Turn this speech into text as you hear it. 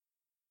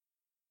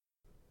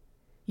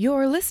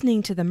You're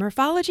listening to the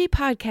Murphology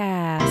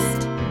Podcast.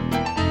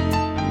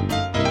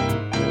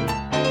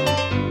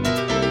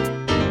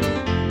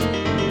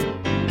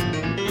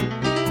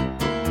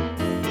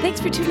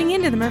 Thanks for tuning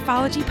in to the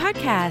Murphology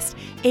Podcast,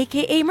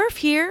 aka Murph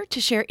here to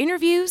share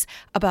interviews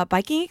about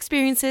biking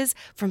experiences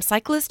from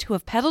cyclists who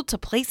have pedaled to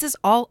places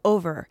all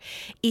over.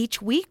 Each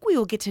week, we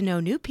will get to know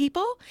new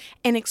people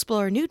and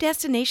explore new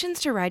destinations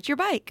to ride your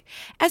bike.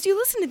 As you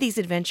listen to these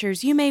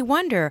adventures, you may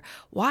wonder,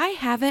 why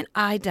haven't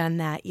I done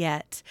that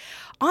yet?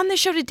 On the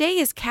show today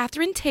is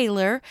Catherine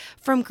Taylor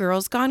from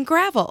Girls Gone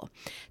Gravel.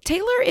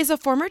 Taylor is a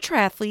former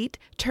triathlete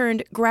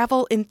turned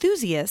gravel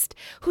enthusiast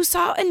who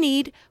saw a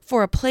need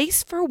for a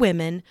place for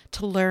women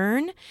to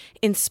learn,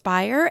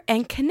 inspire,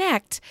 and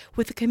connect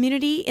with the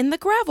community in the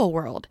gravel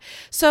world.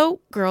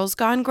 So Girls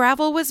Gone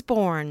Gravel was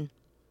born.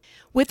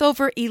 With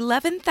over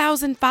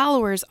 11,000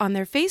 followers on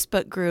their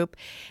Facebook group,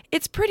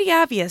 it's pretty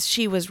obvious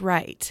she was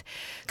right.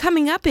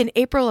 Coming up in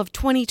April of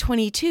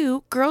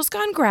 2022, Girls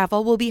Gone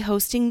Gravel will be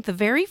hosting the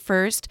very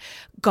first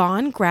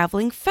Gone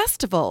Graveling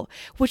Festival,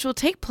 which will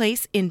take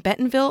place in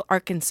Bentonville,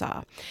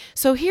 Arkansas.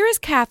 So here is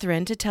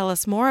Catherine to tell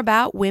us more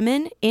about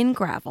women in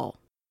gravel.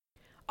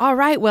 All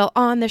right, well,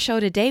 on the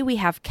show today, we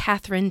have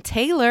Catherine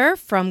Taylor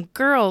from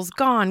Girls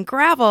Gone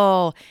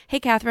Gravel. Hey,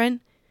 Catherine.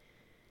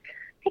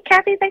 Hey,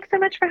 Kathy, thanks so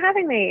much for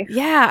having me.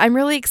 Yeah, I'm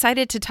really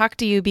excited to talk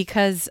to you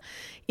because,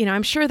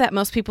 I'm sure that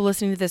most people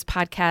listening to this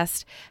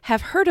podcast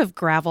have heard of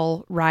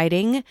gravel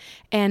riding,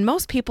 and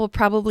most people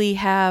probably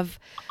have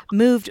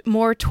moved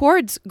more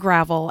towards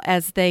gravel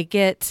as they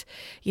get,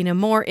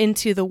 more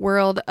into the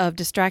world of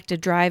distracted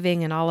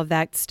driving and all of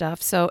that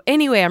stuff. So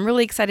anyway, I'm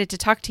really excited to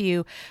talk to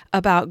you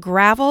about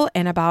gravel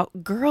and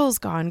about Girls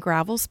Gone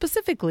Gravel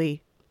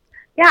specifically.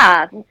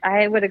 Yeah,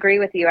 I would agree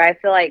with you. I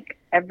feel like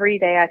every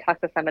day I talk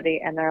to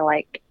somebody and they're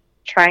like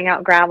trying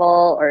out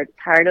gravel or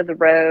tired of the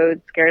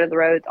roads, scared of the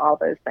roads, all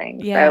those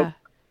things. Yeah. So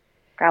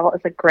gravel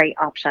is a great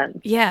option.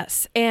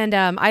 Yes. And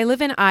I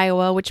live in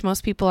Iowa, which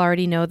most people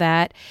already know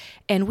that.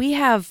 And we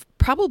have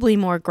probably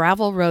more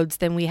gravel roads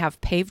than we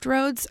have paved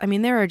roads. I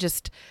mean, there are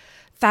just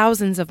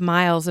thousands of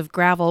miles of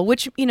gravel,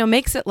 which,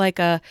 makes it like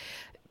a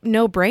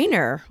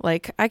no-brainer.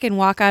 Like I can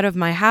walk out of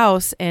my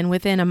house and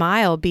within a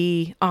mile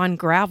be on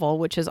gravel,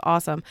 which is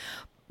awesome.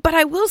 But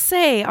I will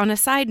say on a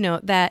side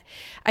note that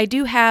I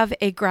do have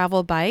a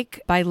gravel bike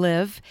by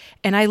Liv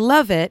and I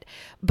love it,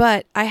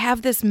 but I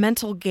have this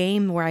mental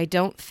game where I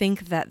don't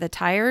think that the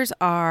tires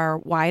are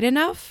wide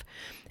enough.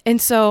 And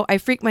so I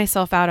freak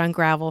myself out on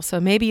gravel. So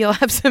maybe you'll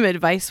have some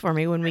advice for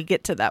me when we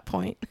get to that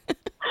point.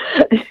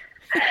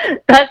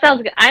 That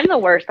sounds good. I'm the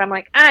worst. I'm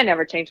like, I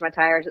never change my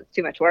tires. It's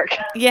too much work.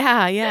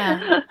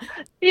 Yeah.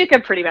 You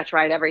can pretty much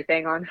ride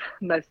everything on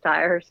most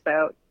tires.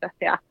 So,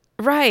 yeah.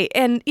 Right.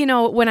 And,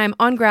 when I'm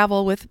on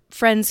gravel with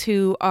friends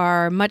who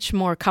are much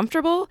more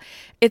comfortable,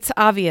 it's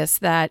obvious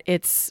that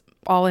it's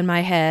all in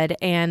my head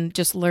and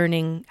just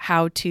learning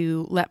how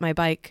to let my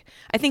bike.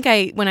 I think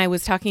when I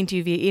was talking to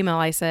you via email,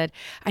 I said,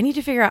 I need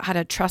to figure out how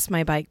to trust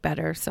my bike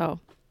better. So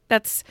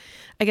I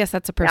guess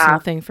that's a personal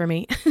thing for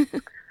me.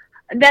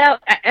 No,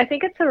 I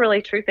think it's a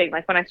really true thing.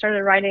 Like when I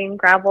started riding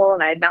gravel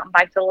and I had mountain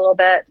biked a little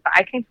bit, but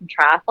I came from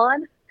triathlon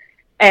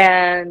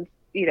and,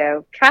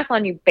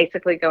 triathlon, you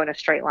basically go in a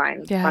straight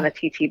line on a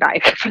TT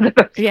bike for the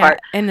most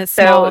part. And as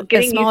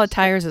small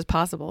tires as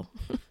possible.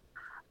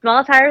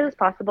 Small tires as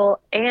possible,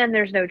 and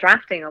there's no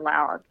drafting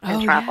allowed in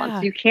triathlon.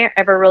 So you can't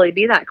ever really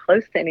be that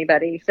close to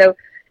anybody. So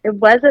it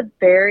was a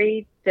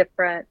very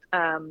different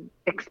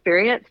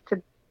experience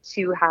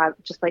to have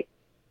just like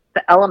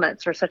the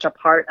elements are such a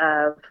part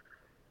of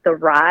the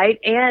ride,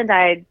 and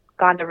I'd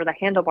gone over the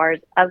handlebars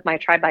of my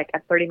tri bike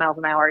at 30 miles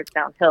an hour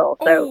downhill.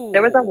 So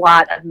there was a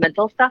lot of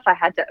mental stuff I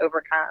had to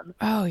overcome.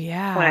 Oh,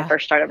 yeah. When I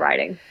first started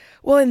riding.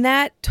 Well, and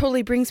that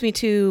totally brings me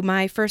to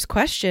my first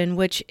question,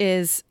 which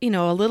is,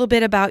 a little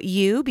bit about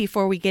you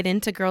before we get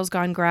into Girls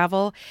Gone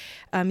Gravel.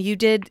 You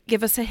did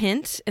give us a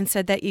hint and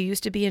said that you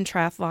used to be in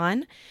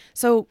triathlon.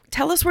 So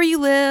tell us where you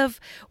live,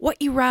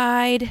 what you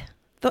ride,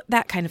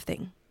 that kind of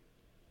thing.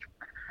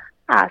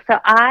 So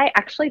I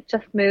actually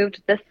just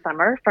moved this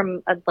summer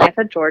from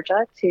Atlanta,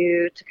 Georgia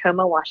to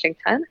Tacoma,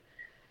 Washington,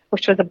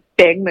 which was a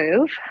big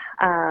move.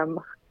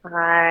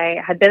 I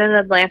had been in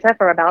Atlanta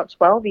for about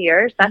 12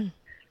 years. That's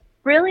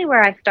really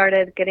where I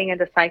started getting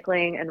into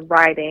cycling and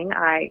riding.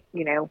 I,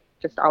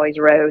 just always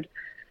rode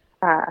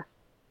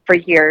for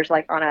years,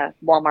 like on a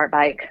Walmart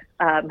bike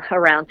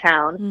around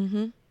town.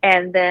 Mm-hmm.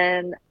 And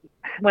then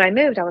when I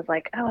moved, I was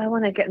like, I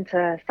want to get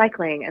into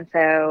cycling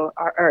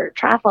or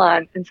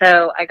triathlon. And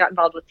so I got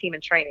involved with Team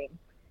in Training,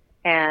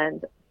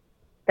 and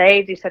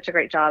they do such a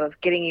great job of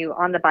getting you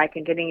on the bike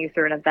and getting you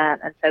through an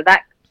event. And so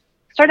that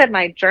started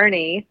my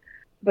journey.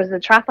 Was in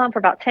triathlon for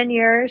about 10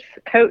 years,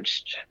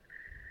 coached,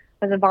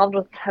 was involved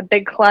with a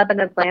big club in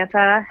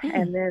Atlanta,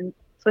 and then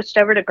switched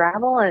over to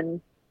gravel.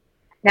 And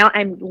now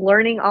I'm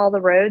learning all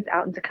the roads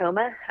out in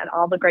Tacoma and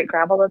all the great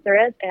gravel that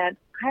there is. And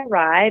I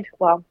ride,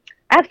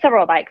 I have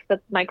several bikes,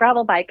 but my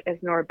gravel bike is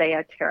an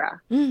Orbea Terra.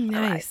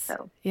 Nice.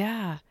 So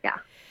yeah.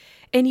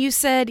 And you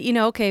said,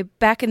 okay,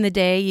 back in the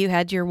day you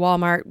had your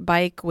Walmart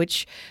bike,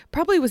 which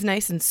probably was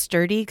nice and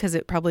sturdy because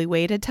it probably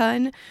weighed a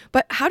ton.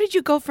 But how did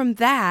you go from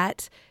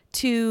that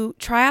to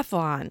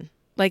triathlon?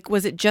 Like,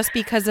 was it just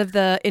because of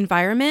the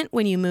environment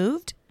when you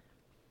moved?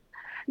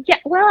 Yeah,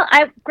 well,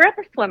 I grew up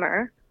a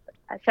swimmer,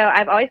 so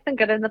I've always been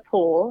good in the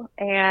pool,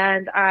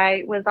 and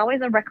I was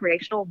always a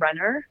recreational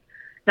runner,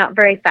 not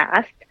very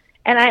fast.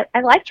 And I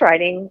liked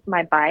riding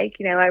my bike.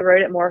 I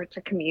rode it more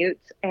to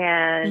commute.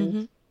 And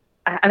Mm-hmm.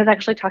 I was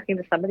actually talking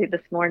to somebody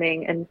this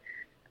morning and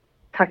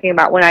talking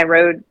about when I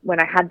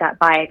had that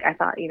bike, I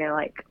thought,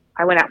 like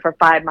I went out for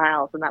 5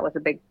 miles and that was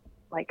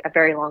a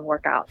very long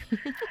workout.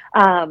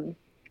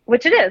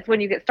 Which it is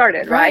when you get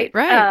started, right?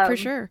 Right, for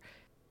sure.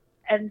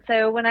 And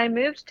so when I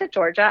moved to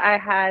Georgia,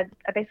 I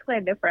basically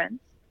had no friends.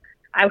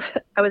 I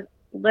was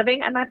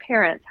living at my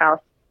parents'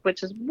 house,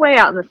 which is way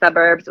out in the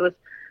suburbs.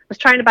 Was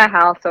trying to buy a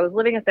house, so I was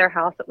living at their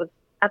house. It was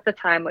at the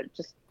time it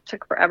just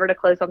took forever to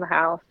close on the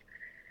house,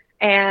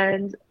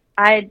 and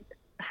I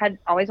had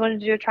always wanted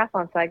to do a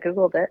triathlon, so I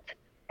Googled it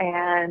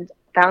and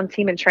found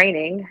Team in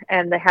Training,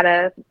 and they had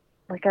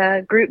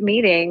a group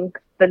meeting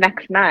the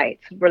next night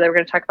where they were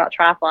going to talk about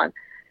triathlon.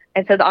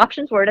 And so the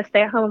options were to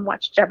stay at home and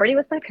watch Jeopardy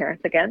with my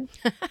parents again,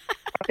 or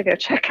to go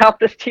check out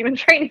this Team in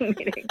Training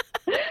meeting.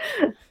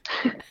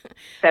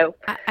 So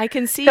I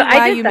can see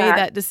why you made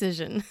that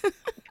decision.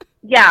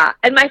 Yeah.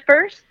 And my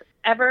first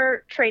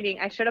ever training,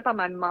 I showed up on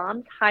my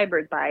mom's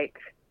hybrid bike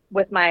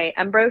with my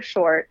Umbro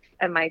shorts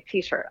and my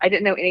t-shirt. I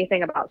didn't know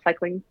anything about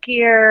cycling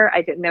gear.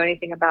 I didn't know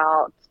anything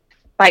about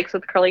bikes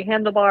with curly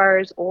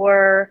handlebars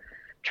or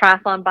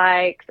triathlon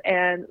bikes,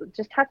 and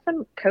just had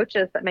some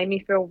coaches that made me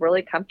feel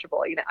really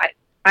comfortable.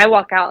 I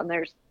walk out and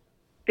there's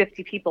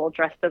 50 people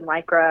dressed in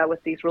Lycra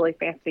with these really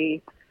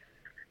fancy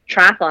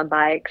triathlon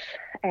bikes,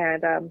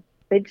 and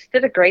they just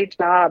did a great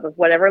job of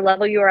whatever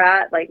level you were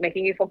at, like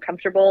making you feel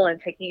comfortable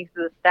and taking you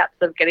through the steps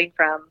of getting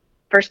from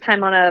first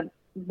time on a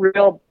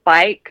real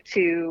bike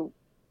to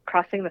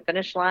crossing the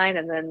finish line.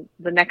 And then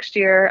the next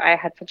year I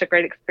had such a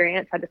great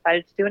experience, I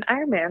decided to do an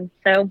Ironman.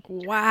 So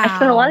wow, I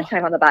spent a lot of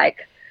time on the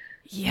bike.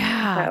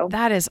 Yeah,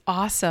 that is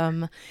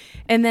awesome.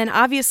 And then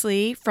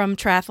obviously from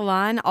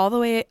triathlon all the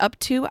way up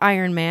to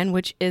Ironman,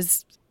 which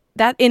is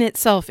that in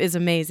itself is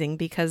amazing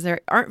because there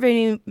aren't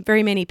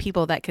very many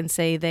people that can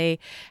say they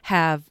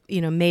have,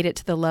 made it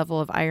to the level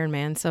of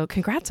Ironman. So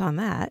congrats on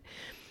that.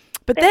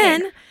 But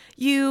Thanks.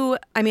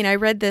 then I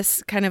read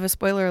this, kind of a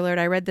spoiler alert.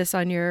 I read this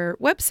on your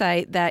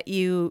website that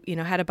you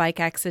had a bike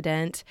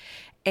accident,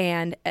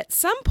 and at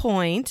some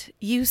point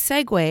you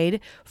segued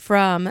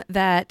from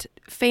that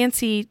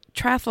fancy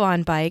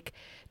triathlon bike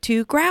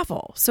to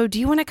gravel. So do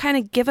you want to kind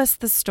of give us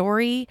the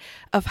story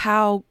of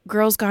how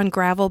Girls Gone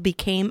Gravel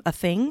became a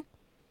thing?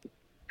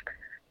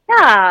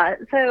 Yeah.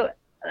 So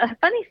a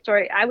funny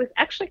story. I was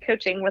actually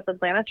coaching with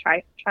Atlanta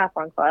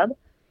Triathlon Club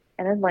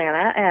in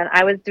Atlanta, and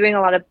I was doing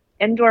a lot of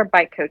indoor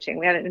bike coaching.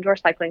 We had an indoor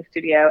cycling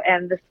studio,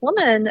 and this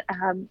woman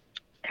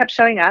kept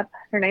showing up.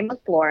 Her name was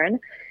Lauren,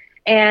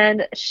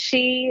 and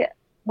she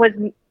was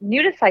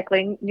new to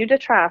cycling, new to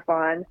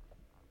triathlon,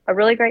 a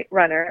really great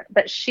runner,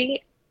 but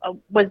she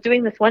was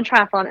doing this one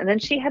triathlon, and then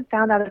she had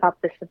found out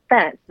about this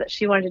event that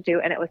she wanted to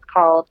do, and it was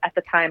called, at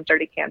the time,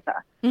 Dirty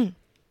Kanta. Mm.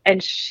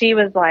 And she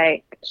was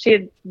like, she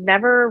had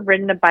never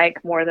ridden a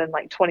bike more than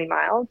like 20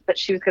 miles, but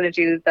she was going to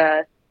do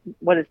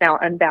what is now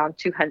Unbound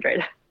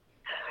 200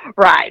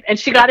 ride. And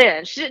she got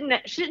in. She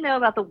didn't know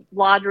about the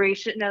lottery.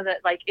 She didn't know that,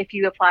 like, if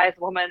you apply as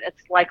a woman,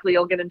 it's likely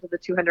you'll get into the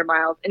 200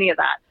 miles, any of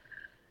that.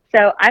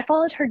 So I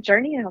followed her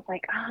journey, and I was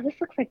like, oh, this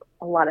looks like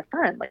a lot of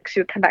fun. Like, she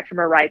would come back from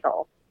her rides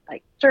all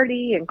like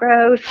dirty and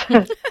gross.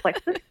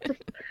 Like, this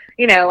just,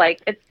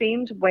 like, it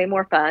seemed way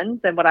more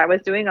fun than what I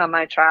was doing on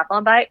my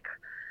triathlon bike.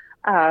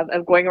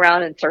 Of going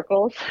around in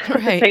circles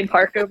at the same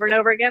park over and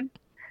over again.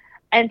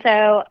 And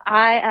so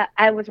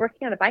I was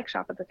working at a bike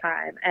shop at the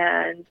time,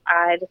 and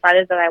I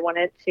decided that I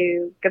wanted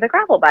to get a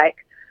gravel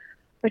bike,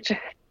 which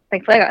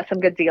thankfully I got some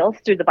good deals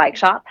through the bike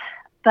shop.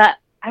 But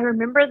I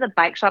remember the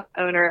bike shop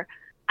owner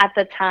at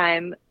the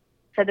time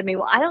said to me,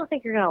 well, I don't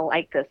think you're going to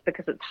like this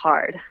because it's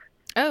hard.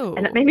 Oh.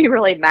 And it made me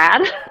really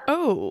mad.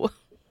 Oh.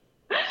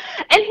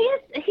 And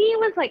he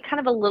was like kind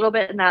of a little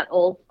bit in that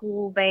old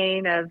school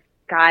vein of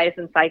guys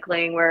in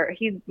cycling, where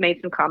he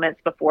made some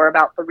comments before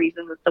about the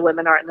reason that the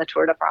women aren't in the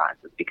Tour de France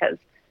is because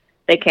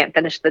they can't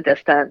finish the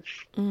distance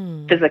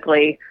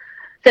physically.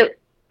 So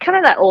kind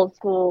of that old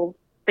school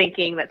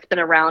thinking that's been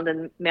around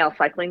in male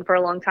cycling for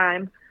a long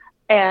time.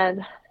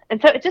 And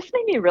so it just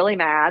made me really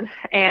mad.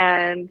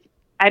 And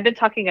I've been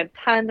talking a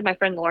ton to my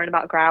friend Lauren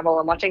about gravel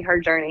and watching her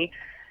journey.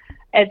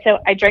 And so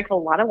I drank a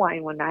lot of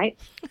wine one night,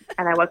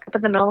 and I woke up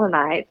in the middle of the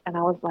night, and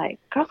I was like,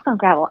 Girls Gone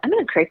Gravel, I'm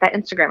going to create that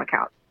Instagram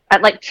account.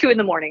 At like 2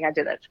 a.m, I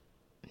did it.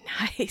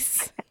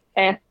 Nice.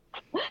 And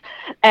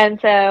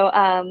so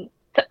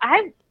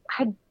I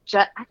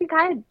think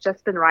I had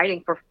just been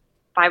writing for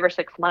 5 or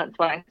 6 months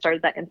when I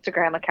started that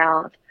Instagram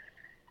account,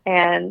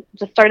 and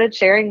just started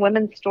sharing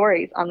women's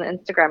stories on the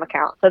Instagram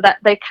account, so that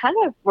they kind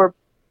of were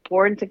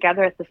born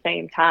together at the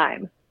same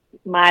time.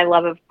 my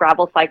love of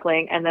gravel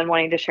cycling and then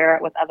wanting to share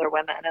it with other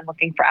women and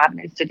looking for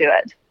avenues to do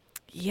it.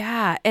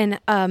 Yeah. And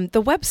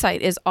the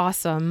website is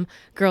awesome,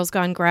 Girls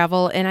Gone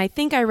Gravel. And I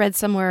think I read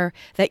somewhere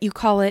that you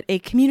call it a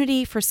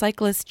community for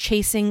cyclists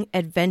chasing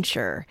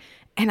adventure.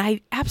 And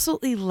I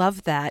absolutely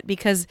love that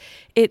because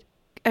it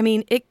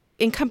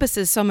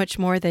encompasses so much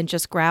more than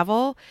just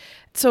gravel.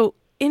 So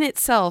in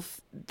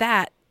itself,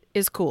 that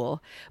is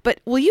cool. But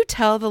will you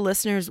tell the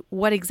listeners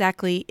what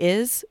exactly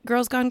is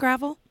Girls Gone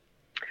Gravel?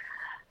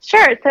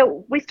 Sure.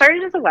 So we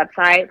started as a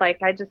website.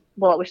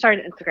 We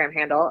started an Instagram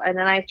handle, and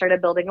then I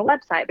started building a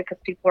website because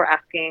people were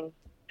asking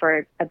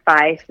for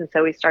advice. And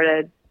so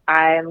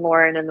I and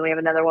Lauren, and then we have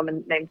another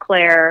woman named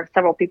Claire,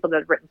 several people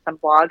that have written some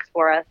blogs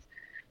for us.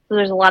 So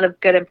there's a lot of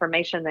good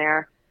information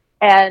there.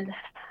 And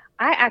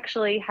I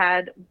actually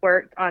had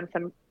worked on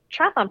some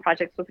triathlon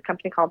projects with a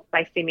company called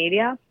Feisty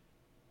Media.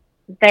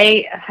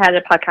 They had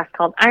a podcast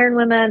called Iron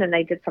Women, and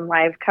they did some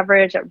live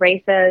coverage at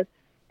races.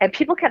 And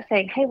people kept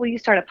saying, hey, will you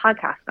start a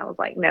podcast? And I was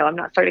like, no, I'm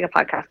not starting a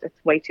podcast. It's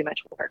way too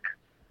much work.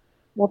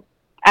 Well,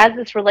 as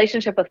this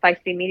relationship with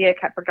Feisty Media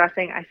kept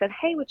progressing, I said,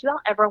 hey, would you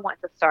all ever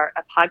want to start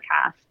a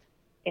podcast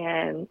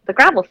in the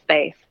gravel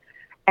space?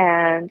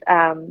 And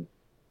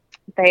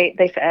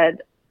they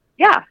said,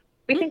 yeah,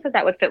 we think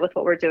that would fit with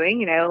what we're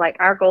doing.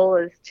 Our goal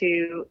is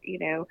to,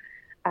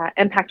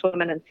 impact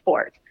women in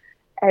sport.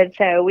 And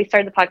so we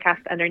started the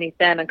podcast underneath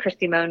them. And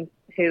Christy Moan,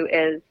 who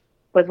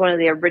was one of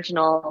the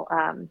original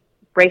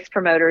race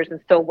promoters and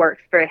still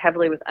works very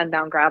heavily with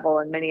Unbound Gravel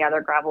and many other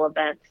gravel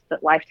events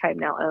that Lifetime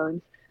now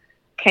owns,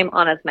 came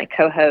on as my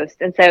co-host.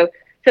 And so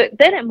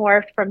then it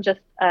morphed from just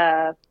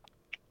a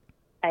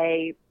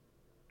kind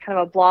of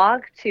a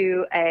blog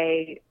to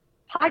a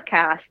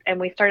podcast, and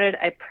we started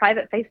a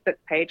private Facebook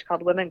page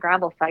called Women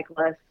Gravel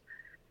Cyclists,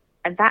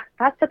 and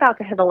that's about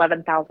to hit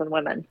 11,000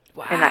 women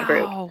in that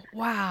group.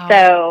 Wow.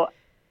 So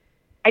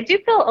I do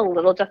feel a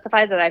little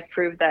justified that I've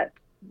proved that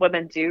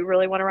women do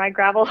really want to ride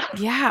gravel.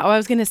 Yeah. I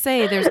was going to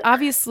say, there's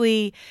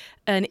obviously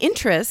an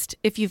interest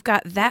if you've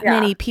got that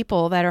many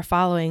people that are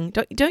following.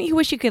 Don't you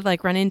wish you could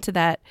run into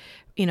that,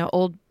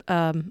 old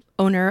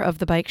owner of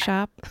the bike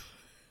shop?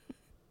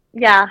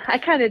 Yeah, I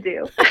kind of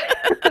do.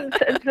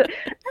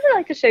 I'd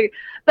like to show you.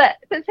 But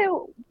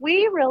so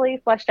we really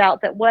fleshed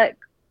out that what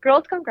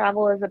Girls Gone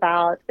Gravel is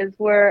about is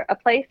we're a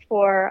place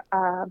for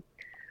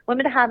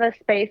women to have a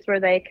space where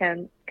they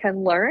can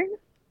learn.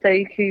 So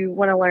if you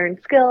want to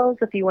learn skills,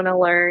 if you want to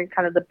learn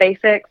kind of the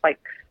basics,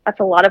 that's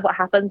a lot of what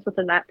happens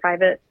within that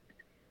private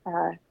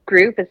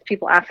group is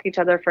people ask each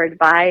other for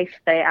advice.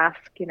 They ask,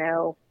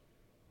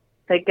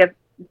 they give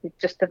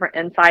just different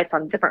insights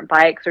on different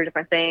bikes or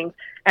different things.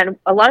 And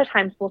a lot of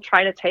times we'll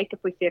try to take, if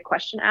we see a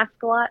question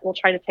asked a lot, we'll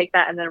try to take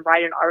that and then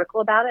write an article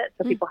about it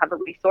so people have a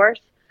resource.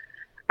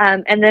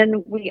 And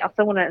then we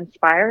also want to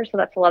inspire. So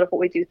that's a lot of what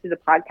we do through the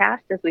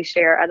podcast is we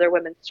share other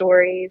women's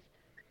stories.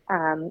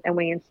 And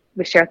we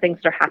share things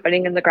that are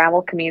happening in the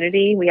gravel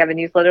community. We have a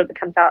newsletter that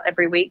comes out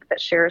every week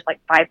that shares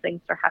 5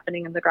 things that are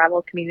happening in the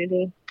gravel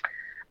community.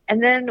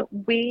 And then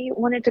we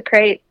wanted to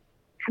create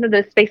kind of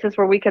those spaces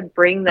where we could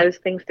bring those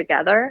things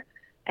together.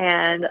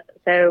 And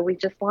so we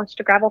just launched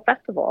a gravel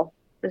festival.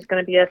 There's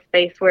going to be a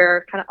space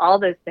where kind of all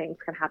those things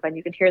can happen.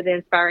 You can hear the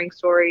inspiring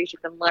stories, you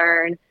can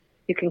learn,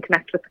 you can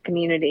connect with the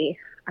community.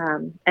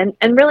 And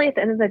really at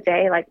the end of the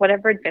day,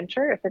 whatever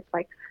adventure, if it's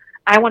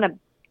I want to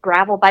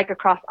gravel bike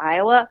across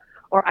Iowa,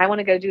 or I want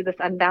to go do this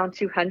Unbound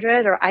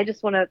 200, or I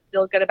just want to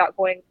feel good about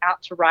going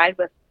out to ride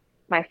with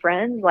my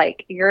friends,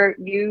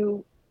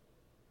 you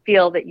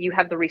feel that you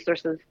have the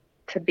resources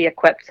to be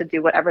equipped to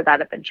do whatever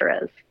that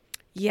adventure is.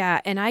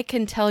 Yeah, and I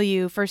can tell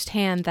you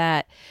firsthand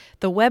that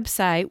the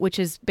website, which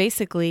is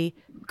basically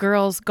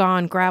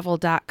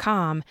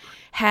girlsgonegravel.com,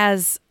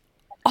 has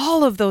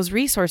all of those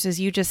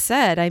resources you just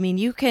said. I mean,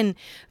 you can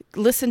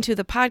listen to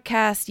the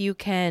podcast, you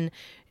can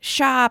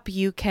shop,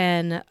 you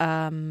can,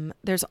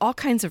 there's all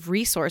kinds of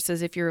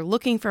resources if you're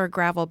looking for a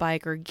gravel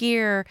bike or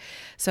gear.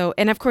 So,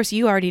 and of course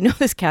you already know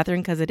this,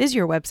 Catherine, because it is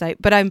your website,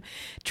 but I'm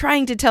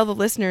trying to tell the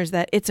listeners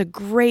that it's a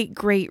great,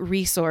 great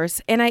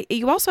resource. And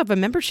you also have a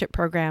membership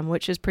program,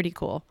 which is pretty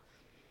cool.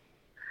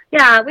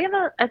 Yeah, we have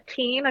a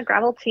team, a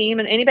gravel team,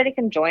 and anybody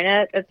can join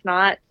it. It's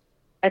not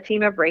a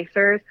team of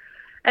racers.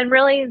 And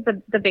really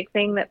the big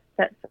thing that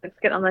folks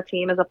get on the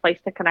team is a place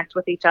to connect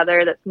with each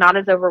other that's not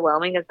as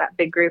overwhelming as that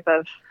big group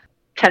of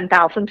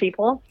 10,000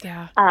 people.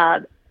 Yeah.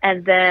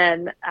 And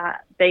then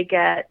they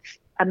get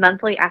a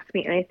monthly Ask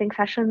Me Anything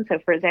session. So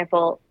for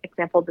example,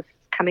 this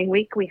coming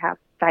week, we have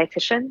a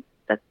dietitian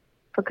that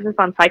focuses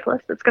on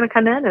cyclists that's going to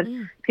come in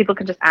and people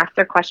can just ask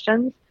their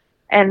questions.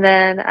 And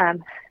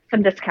then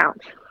some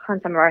discounts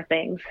on some of our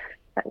things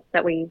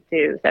that we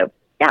do. So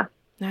yeah.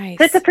 Nice.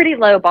 So it's a pretty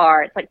low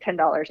bar. It's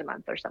 $10 a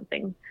month or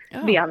something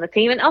to be on the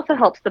team, and also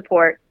helps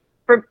support.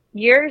 For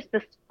years,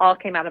 this all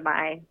came out of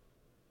my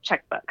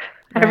checkbook,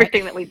 right.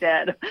 Everything that we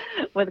did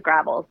with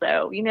gravel.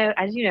 So,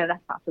 as you know,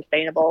 that's not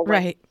sustainable.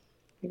 Right.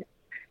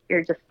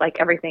 You're just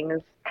everything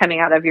is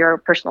coming out of your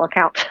personal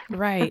account.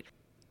 Right.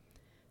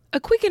 A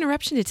quick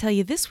interruption to tell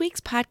you this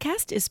week's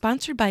podcast is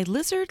sponsored by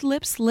Lizard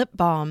Lips Lip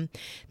Balm.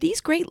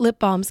 These great lip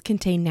balms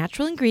contain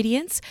natural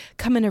ingredients,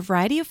 come in a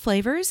variety of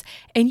flavors,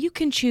 and you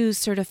can choose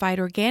certified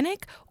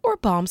organic or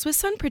balms with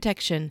sun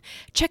protection.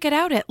 Check it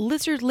out at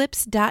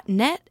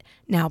lizardlips.net.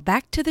 Now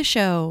back to the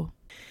show.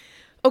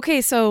 Okay,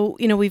 so,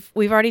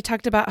 we've already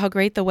talked about how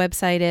great the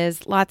website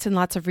is, lots and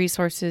lots of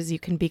resources. You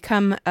can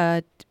become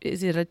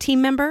is it a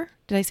team member?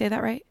 Did I say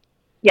that right?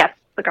 Yes,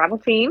 the Gravel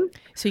team.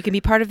 So you can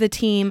be part of the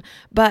team.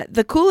 But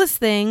the coolest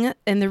thing,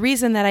 and the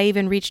reason that I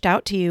even reached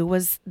out to you,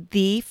 was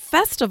the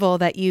festival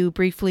that you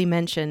briefly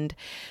mentioned.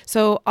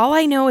 So all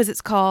I know is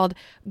it's called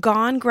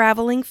Gone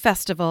Graveling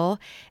Festival,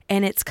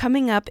 and it's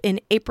coming up in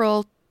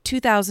April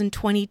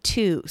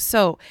 2022.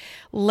 So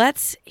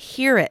let's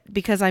hear it,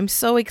 because I'm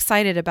so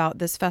excited about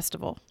this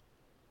festival.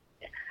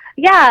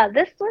 Yeah,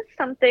 this was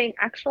something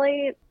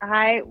actually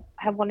I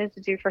have wanted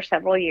to do for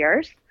several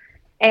years.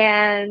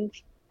 And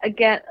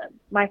again,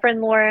 my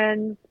friend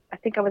Lauren, I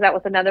think I was out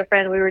with another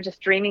friend, we were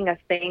just dreaming of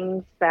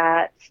things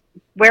that,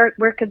 where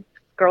could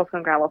Girls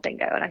Gone Gravel thing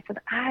go? And I said,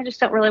 I just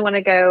don't really want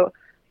to go.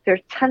 There's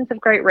tons of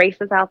great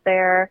races out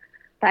there,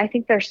 but I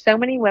think there's so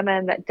many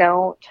women that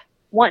don't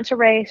want to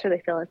race, or they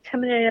feel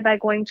intimidated by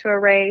going to a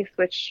race,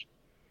 which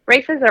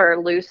races are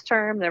a loose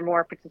term. They're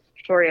more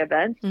participatory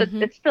events, but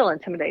it's still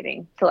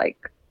intimidating to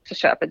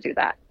show up and do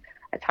that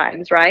at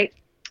times, right?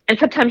 And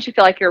sometimes you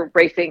feel like you're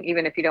racing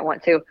even if you don't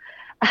want to.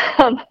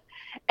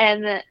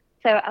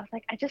 So I was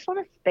like, I just want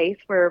a space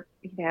where,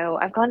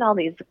 I've gone to all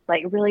these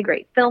really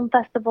great film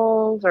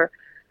festivals or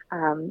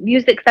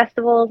music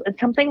festivals and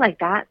something like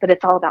that, but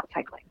it's all about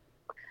cycling.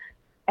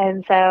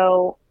 And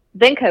so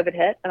then COVID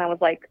hit, and I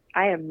was like,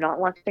 I am not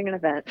launching an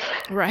event.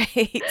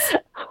 Right.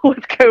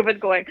 With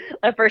COVID going,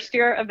 a first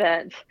year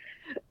event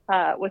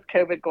with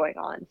COVID going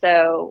on.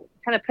 So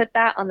kind of put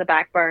that on the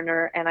back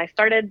burner, and I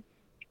started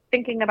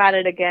thinking about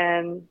it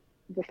again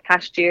this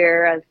past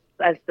year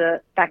as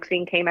the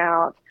vaccine came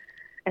out,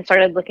 and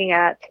started looking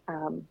at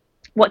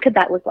what could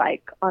that look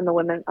like on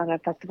a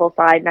festival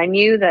side. And I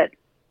knew that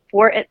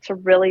for it to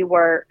really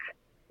work,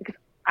 because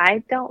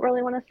I don't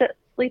really want to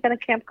sleep in a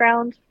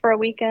campground for a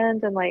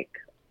weekend and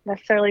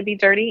necessarily be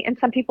dirty. And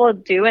some people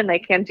do, and they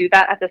can do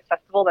that at this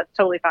festival. That's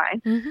totally fine.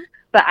 Mm-hmm.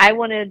 But I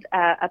wanted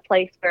a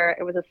place where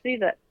it was a city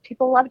that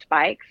people loved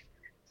bikes.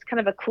 It's kind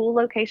of a cool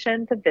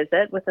location to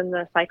visit within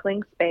the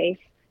cycling space,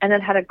 and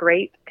it had a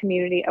great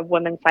community of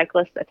women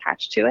cyclists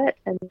attached to it.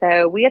 And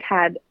so we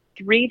had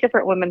 3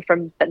 different women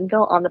from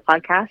Bentonville on the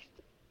podcast,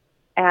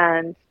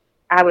 and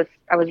I was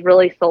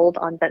really sold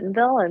on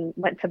Bentonville and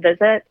went to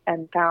visit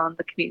and found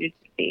the community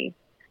to be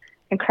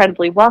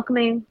incredibly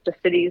welcoming. The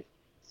city's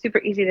super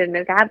easy to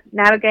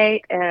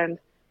navigate, and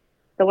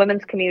the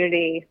women's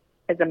community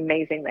is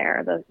amazing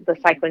there. The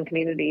cycling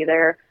community,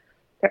 they're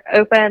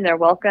open, they're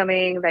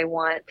welcoming. They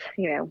want,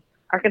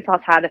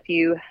 Arkansas's had a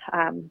few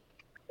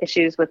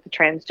issues with the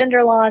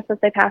transgender laws that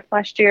they passed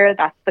last year.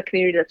 That's the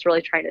community that's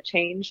really trying to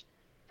change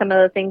some of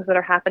the things that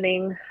are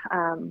happening,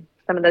 some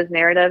of those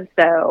narratives.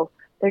 So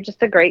they're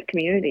just a great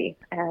community.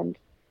 And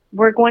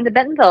we're going to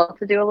Bentonville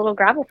to do a little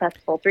gravel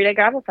festival, 3-day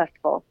gravel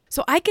festival.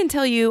 So I can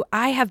tell you,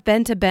 I have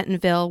been to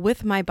Bentonville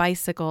with my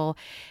bicycle,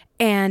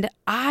 and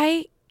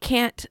I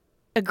can't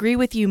agree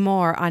with you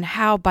more on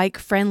how bike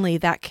friendly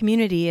that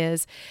community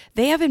is.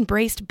 They have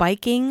embraced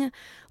biking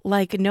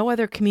like no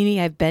other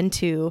community I've been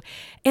to.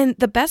 And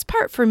the best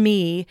part for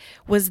me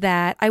was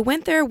that I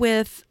went there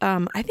with,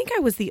 I think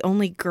I was the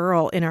only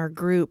girl in our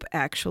group,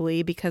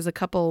 actually, because a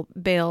couple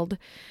bailed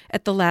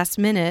at the last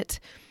minute.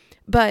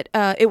 But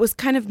it was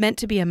kind of meant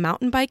to be a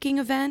mountain biking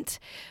event,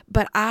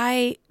 but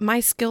my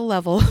skill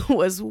level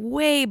was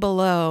way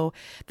below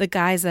the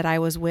guys that I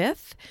was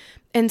with.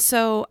 And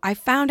so I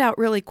found out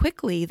really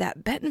quickly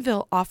that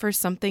Bentonville offers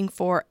something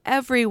for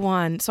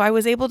everyone. So I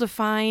was able to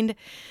find,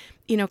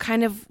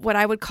 kind of what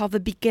I would call the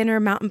beginner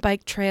mountain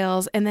bike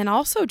trails, and then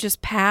also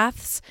just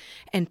paths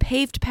and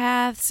paved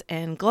paths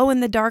and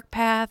glow-in-the-dark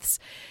paths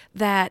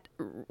that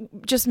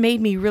just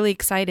made me really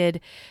excited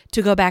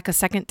to go back a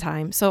second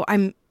time. So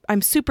I'm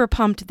super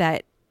pumped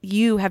that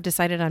you have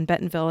decided on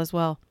Bentonville as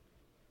well.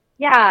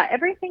 Yeah,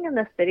 everything in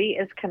the city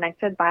is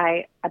connected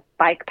by a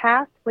bike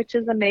path, which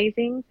is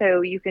amazing.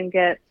 So you can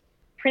get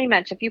pretty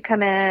much, if you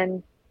come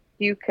in,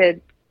 you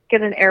could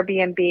get an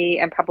Airbnb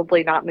and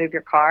probably not move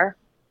your car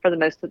for the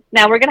most of.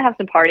 Now we're going to have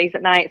some parties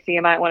at night, so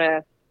you might want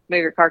to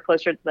move your car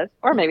closer to this,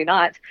 or maybe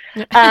not.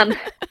 But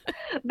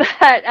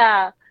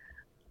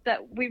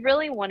we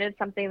really wanted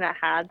something that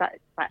had that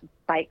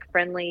bike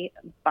friendly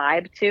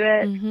vibe to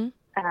it.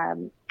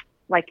 Mm-hmm.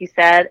 Like you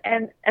said,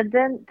 and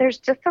then there's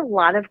just a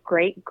lot of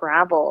great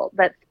gravel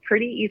that's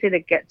pretty easy to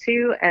get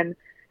to, and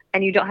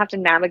you don't have to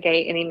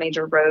navigate any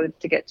major roads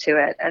to get to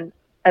it. And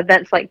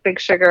events like Big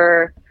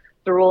Sugar,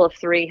 the Rule of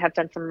Three have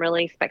done some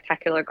really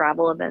spectacular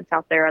gravel events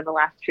out there in the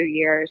last few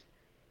years.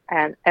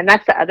 And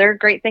that's the other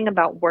great thing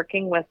about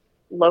working with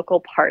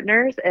local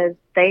partners is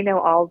they know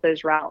all of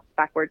those routes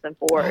backwards and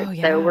forwards. Oh,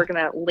 yeah. So we're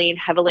going to lean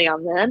heavily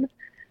on them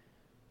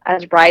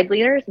as ride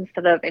leaders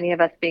instead of any of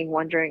us being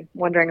wandering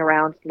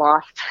around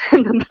lost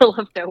in the middle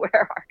of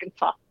nowhere,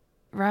 Arkansas.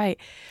 Right.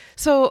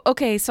 So,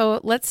 okay, so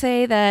let's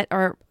say that,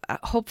 or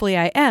hopefully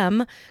I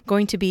am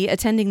going to be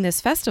attending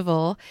this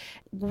festival.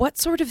 What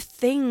sort of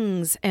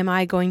things am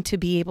I going to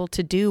be able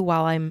to do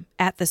while I'm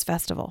at this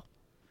festival?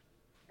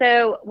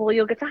 So, well,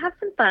 you'll get to have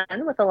some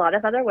fun with a lot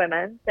of other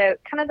women. So,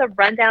 kind of the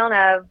rundown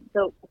of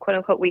the quote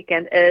unquote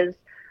weekend is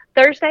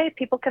Thursday,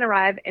 people can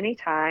arrive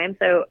anytime.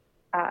 So,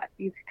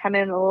 you can come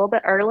in a little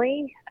bit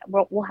early.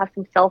 We'll have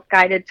some self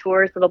guided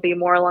tours that'll be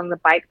more along the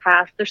bike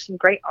path. There's some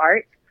great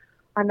art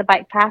on the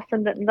bike path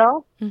in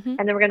Bentonville. Mm-hmm.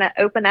 And then we're going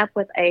to open up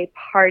with a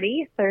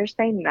party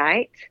Thursday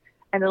night.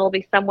 And it'll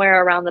be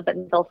somewhere around the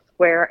Bentonville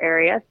Square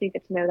area. So, you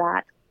get to know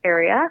that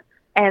area.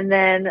 And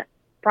then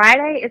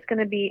Friday is going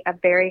to be a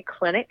very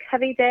clinic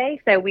heavy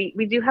day. So we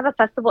do have a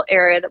festival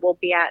area that we'll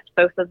be at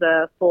both of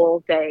the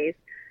full days.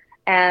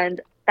 And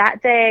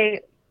that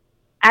day,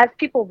 as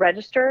people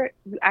register,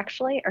 you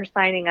actually are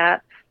signing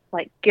up,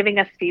 like giving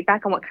us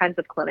feedback on what kinds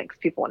of clinics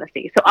people want to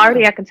see. So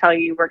already I can tell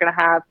you we're going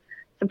to have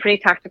some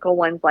pretty tactical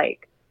ones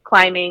like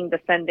climbing,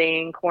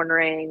 descending,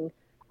 cornering.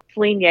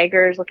 Celine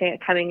Yeager's looking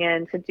at coming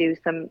in to do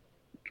some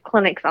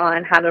clinics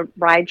on how to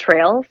ride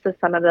trails. So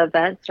some of the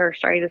events are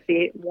starting to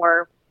see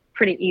more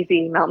pretty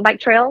easy mountain bike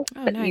trails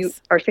that nice. you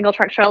or single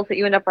track trails that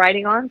you end up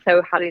riding on.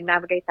 So how to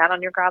navigate that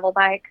on your gravel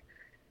bike.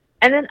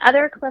 And then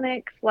other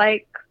clinics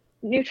like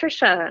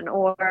nutrition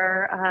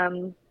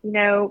or,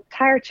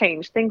 tire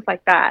change, things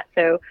like that.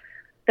 So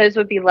those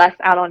would be less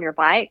out on your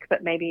bike,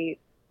 but maybe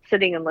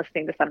sitting and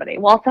listening to somebody.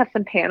 We'll also have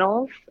some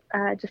panels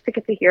just to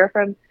get to hear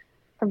from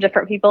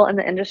different people in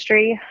the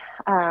industry.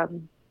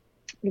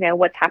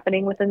 What's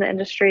happening within the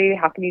industry.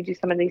 How can you do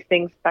some of these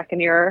things back in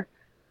your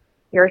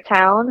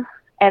town?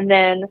 And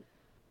then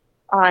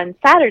on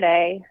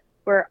Saturday,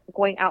 we're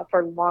going out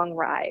for long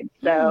rides.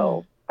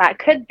 So that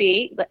could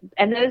be,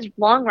 and those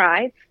long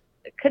rides,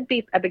 it could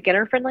be a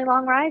beginner-friendly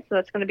long ride. So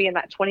that's going to be in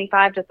that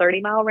 25 to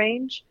 30-mile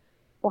range.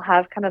 We'll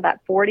have kind of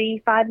that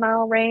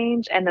 45-mile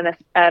range, and then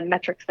a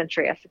metric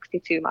century, a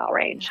 62-mile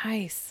range.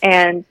 Nice.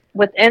 And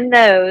within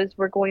those,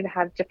 we're going to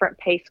have different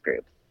pace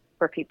groups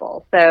for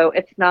people. So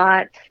it's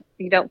not,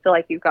 you don't feel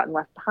like you've gotten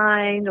left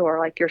behind or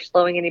like you're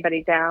slowing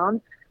anybody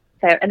down.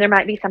 So, and there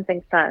might be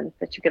something fun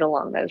that you get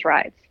along those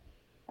rides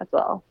as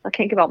well. I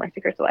can't give all my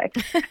secrets away.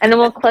 And then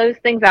we'll close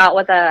things out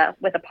with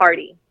a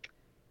party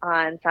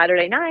on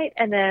Saturday night.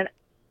 And then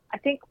I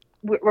think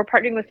we're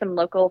partnering with some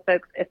local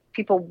folks. If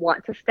people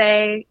want to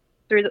stay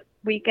through the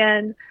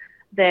weekend,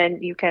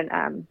 then you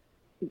can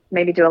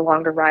maybe do a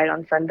longer ride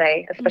on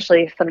Sunday,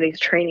 especially if somebody's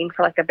training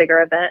for like a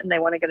bigger event and they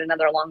want to get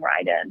another long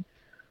ride in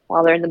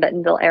while they're in the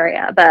Bentonville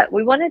area. But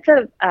we wanted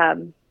to,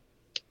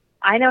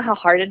 I know how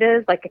hard it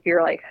is. Like if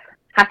you're like,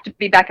 have to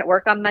be back at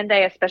work on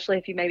Monday, especially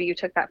if you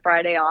took that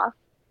Friday off,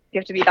 you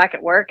have to be back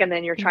at work and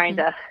then you're trying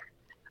to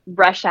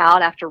rush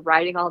out after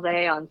riding all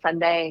day on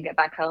Sunday and get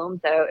back home.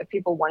 So if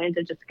people wanted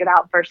to just get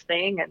out first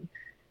thing and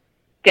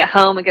get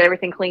home and get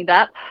everything cleaned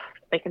up,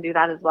 they can do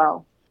that as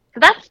well.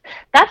 So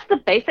that's the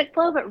basic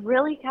flow. But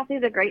really, Kathy,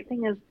 the great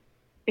thing is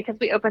because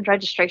we opened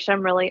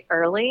registration really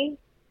early,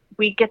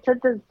 we get to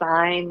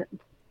design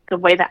the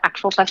way the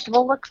actual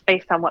festival looks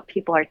based on what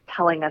people are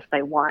telling us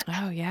they want.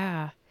 Oh,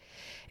 yeah.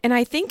 And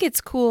I think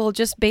it's cool,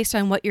 just based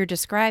on what you're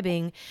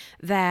describing,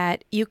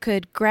 that you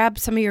could grab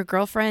some of your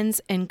girlfriends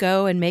and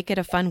go and make it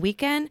a fun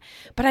weekend.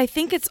 But I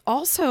think it's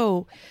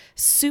also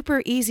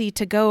super easy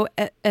to go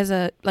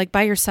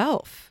by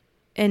yourself.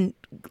 And,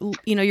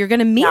 you're going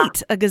to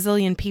meet a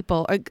gazillion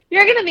people.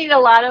 You're going to meet a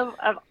lot of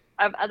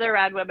other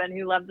rad women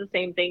who love the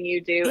same thing you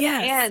do.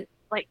 Yes. And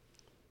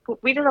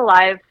we did a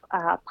live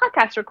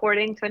podcast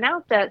recording to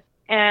announce it.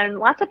 And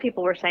lots of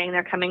people were saying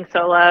they're coming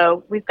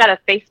solo. We've got a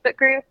Facebook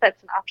group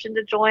that's an option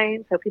to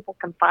join so people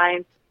can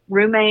find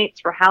roommates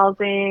for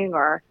housing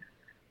or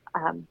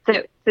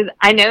so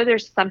I know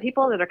there's some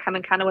people that are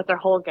coming kind of with their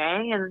whole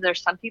gang, and then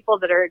there's some people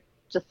that are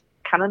just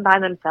coming by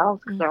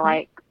themselves because they're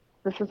like,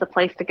 this is a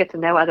place to get to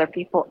know other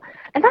people.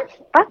 And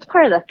that's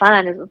part of the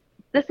fun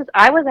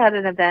I was at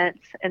an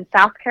event in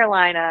South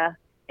Carolina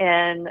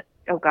in,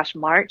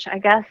 March, I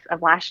guess,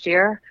 of last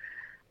year,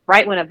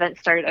 right when events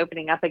started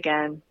opening up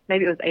again.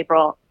 Maybe it was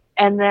April.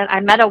 And then I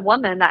met a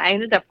woman that I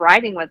ended up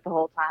riding with the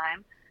whole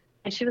time.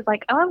 And she was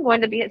like, oh, I'm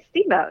going to be at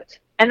Steamboat.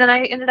 And then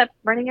I ended up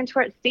running into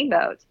her at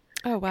Steamboat.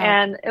 Oh, wow.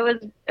 And it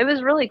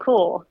was really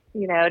cool,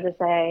 to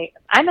say,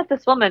 I met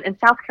this woman in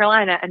South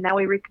Carolina and now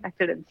we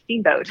reconnected in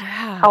Steamboat,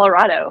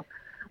 Colorado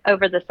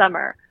over the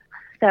summer.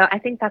 So I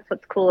think that's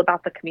what's cool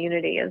about the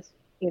community is,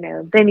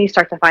 then you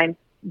start to find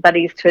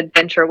buddies to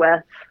adventure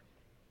with,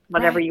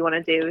 whatever you want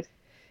to do.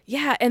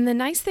 Yeah, and the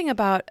nice thing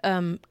about,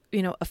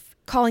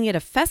 calling it a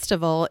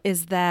festival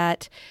is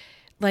that,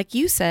 like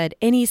you said,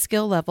 any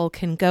skill level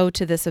can go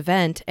to this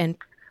event. And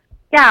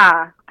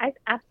yeah,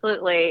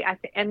 absolutely.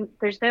 And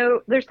there's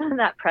none of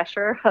that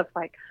pressure of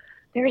like,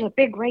 there's a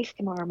big race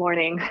tomorrow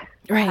morning,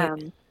 right?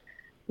 And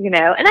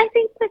I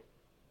think that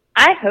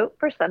I hope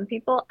for some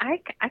people, I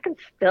can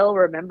still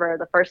remember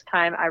the first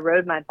time I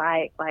rode my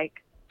bike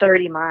like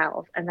 30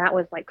 miles, and that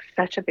was like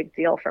such a big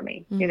deal for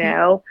me,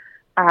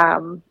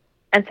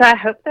 And so I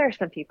hope there are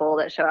some people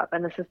that show up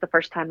and this is the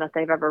first time that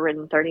they've ever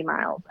ridden 30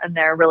 miles and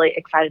they're really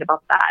excited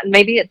about that. And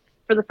maybe it's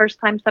for the first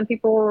time some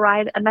people will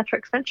ride a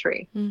metric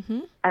century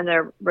Mm-hmm. and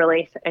they're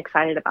really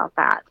excited about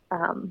that.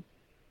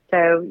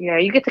 So,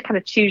 you get to kind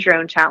of choose your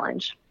own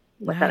challenge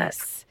within it.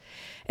 Nice.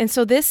 And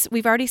so this,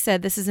 we've already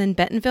said this is in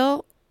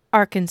Bentonville,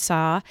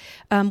 Arkansas.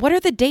 What are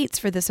the dates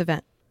for this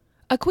event?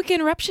 A quick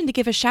interruption to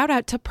give a shout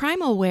out to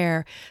Primal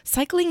Wear.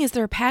 Cycling is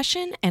their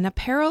passion and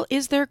apparel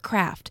is their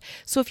craft.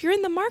 So if you're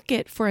in the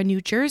market for a new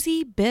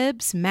jersey,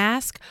 bibs,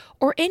 mask,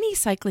 or any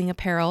cycling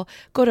apparel,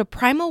 go to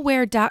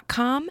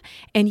primalwear.com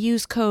and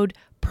use code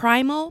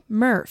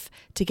PRIMALMURPH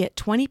to get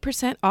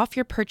 20% off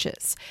your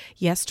purchase.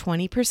 Yes,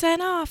 20%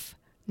 off.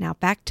 Now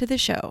back to the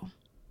show.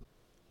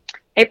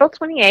 April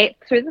 28th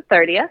through the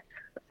 30th.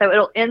 So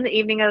it'll end the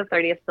evening of the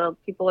 30th. So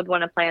people would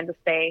want to plan to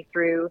stay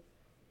through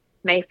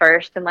May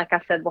 1st. And like I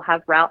said, we'll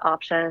have route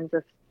options.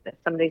 If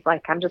somebody's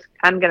like, I'm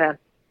going to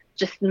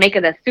just make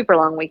it a super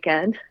long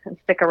weekend and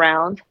stick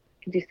around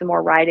and do some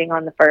more riding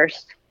on the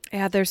 1st.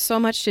 Yeah, there's so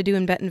much to do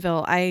in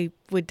Bentonville. I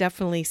would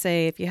definitely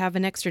say if you have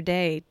an extra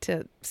day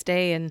to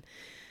stay and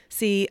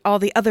see all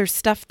the other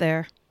stuff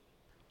there.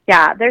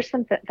 Yeah, there's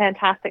some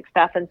fantastic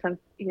stuff and some,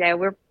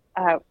 we're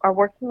are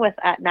working with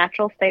at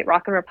Natural State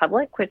Rockin'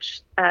 Republic,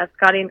 which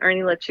Scotty and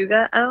Ernie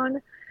LeChuga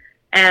own.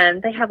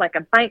 And they have like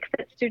a bike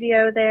fit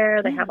studio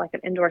there. They have like an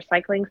indoor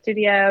cycling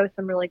studio,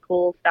 some really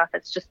cool stuff.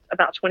 It's just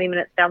about 20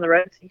 minutes down the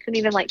road. So you can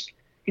even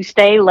you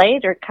stay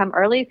late or come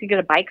early if you get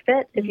a bike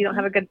fit, if you don't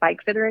have a good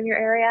bike fitter in your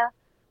area.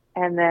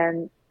 And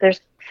then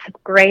there's some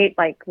great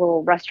like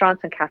little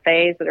restaurants and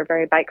cafes that are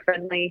very bike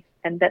friendly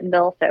in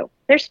Bentonville. So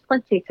there's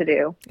plenty to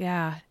do.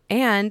 Yeah.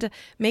 And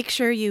make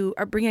sure you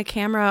bring a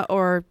camera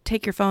or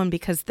take your phone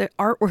because the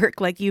artwork,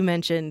 like you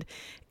mentioned,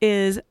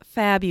 is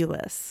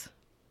fabulous.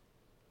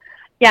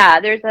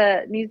 Yeah, there's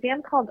a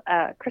museum called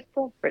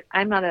Crystal.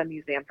 I'm not a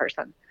museum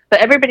person,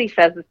 but everybody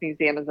says this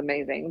museum is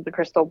amazing. The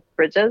Crystal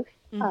Bridges.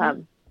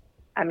 Mm-hmm.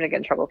 I'm going to get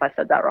in trouble if I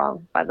said that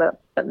wrong by the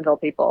Bentonville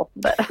people,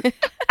 but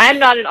I'm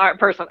not an art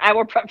person. I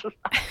will preface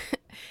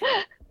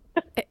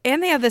that.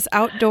 And they have this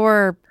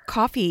outdoor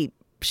coffee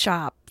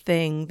shop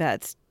thing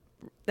that's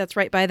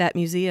right by that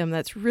museum.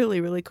 That's really,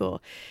 really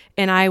cool.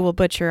 And I will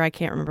butcher, I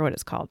can't remember what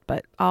it's called,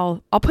 but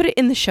I'll put it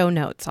in the show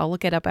notes. I'll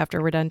look it up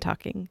after we're done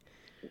talking.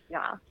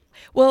 Yeah.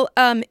 Well,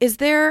 is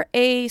there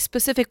a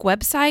specific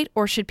website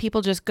or should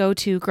people just go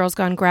to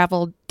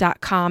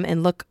girlsgonegravel.com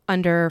and look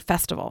under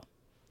festival?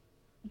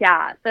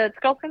 Yeah, so it's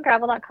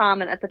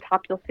girlsgonegravel.com, and at the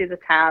top you'll see the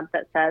tab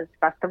that says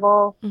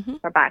festival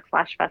or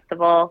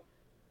 /festival.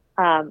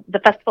 The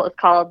festival is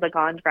called the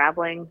Gone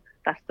Graveling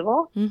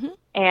Festival,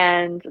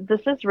 and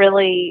this is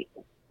really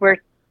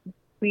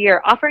we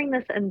are offering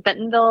this in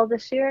Bentonville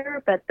this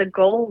year, but the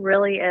goal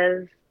really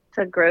is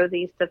to grow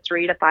these to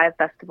 3 to 5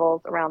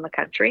 festivals around the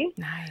country.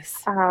 Nice.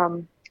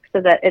 So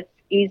that it's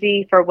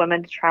easy for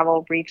women to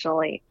travel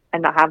regionally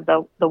and not have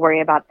the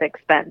worry about the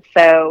expense.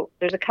 So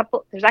there's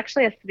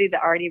actually a city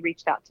that already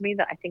reached out to me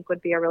that I think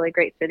would be a really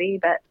great city.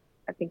 But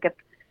I think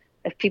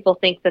if people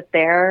think that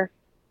their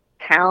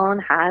town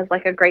has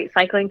like a great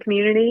cycling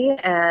community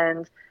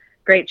and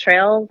great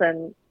trails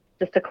and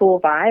just a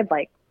cool vibe,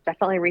 like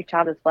definitely reach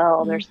out as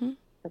well. We're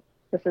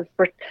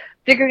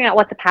figuring out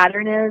what the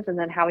pattern is and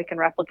then how we can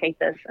replicate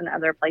this in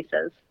other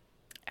places.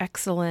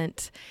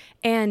 Excellent.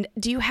 And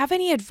do you have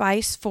any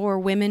advice for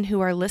women who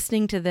are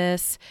listening to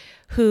this,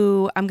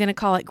 who I'm going to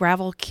call it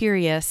gravel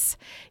curious,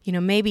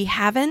 maybe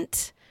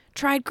haven't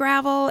tried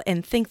gravel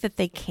and think that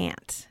they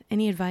can't?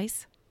 Any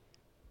advice?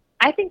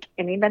 I think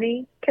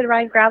anybody could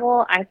ride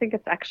gravel. I think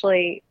it's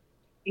actually,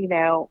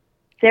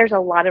 there's a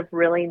lot of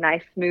really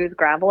nice, smooth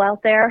gravel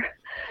out there.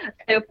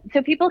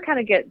 So people kind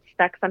of get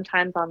stuck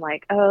sometimes on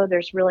like, oh,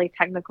 there's really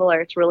technical or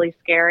it's really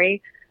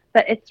scary.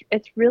 But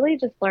it's really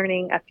just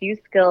learning a few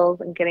skills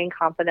and getting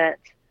confident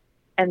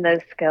in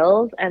those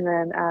skills and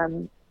then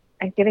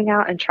and getting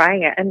out and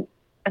trying it. And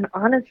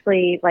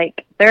honestly,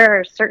 like there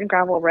are certain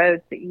gravel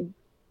roads that you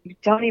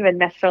don't even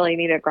necessarily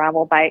need a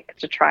gravel bike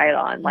to try it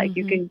on. Like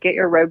you can get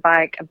your road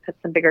bike and put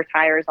some bigger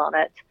tires on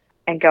it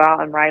and go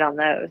out and ride on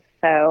those.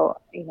 So,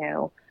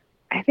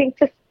 I think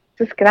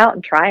just get out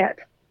and try it.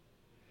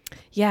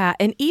 Yeah.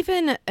 And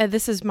even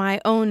this is my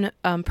own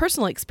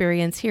personal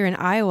experience here in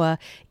Iowa,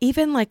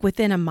 even like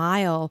within a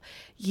mile,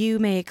 you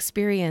may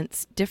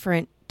experience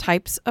different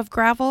types of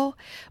gravel.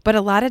 But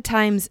a lot of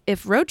times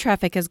if road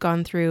traffic has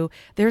gone through,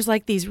 there's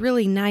like these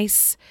really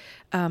nice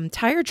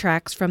tire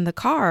tracks from the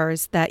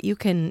cars that you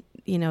can,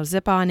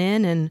 zip on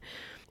in and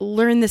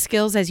learn the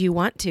skills as you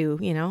want to,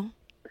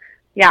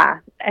 Yeah,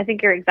 I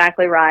think you're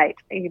exactly right.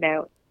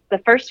 The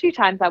first few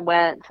times I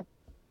went,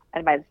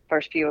 and by the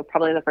first few,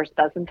 probably the first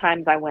dozen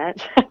times I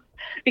went,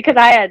 because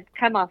I had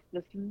come off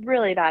this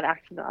really bad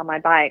accident on my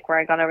bike where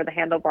I got over the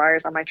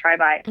handlebars on my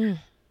tri-bike.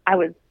 I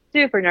was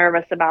super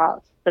nervous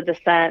about the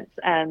descents,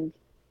 and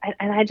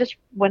I just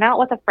went out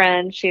with a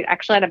friend. She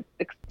actually had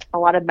a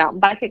lot of mountain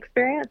bike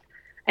experience,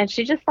 and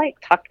she just like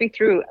talked me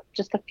through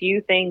just a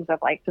few things of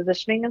like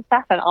positioning and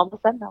stuff. And all of a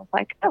sudden I was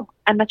like, oh,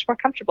 I'm much more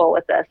comfortable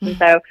with this. And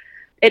so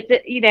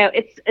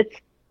it's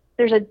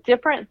there's a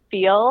different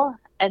feel.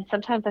 And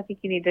sometimes I think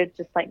you need to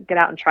just like get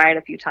out and try it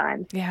a few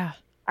times Yeah.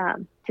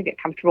 to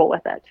get comfortable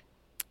with it.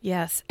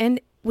 Yes.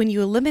 And when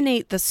you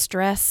eliminate the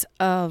stress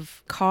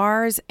of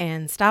cars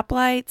and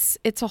stoplights,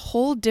 it's a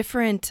whole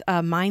different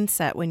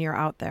mindset when you're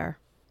out there.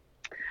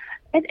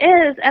 It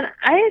is. And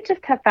I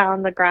just have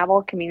found the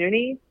gravel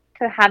community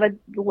to have a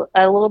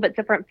little bit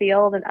different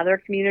feel than other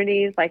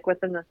communities. Like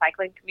within the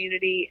cycling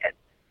community,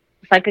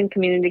 the cycling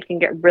community can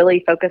get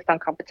really focused on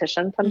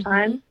competition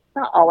sometimes.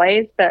 Not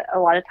always, but a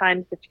lot of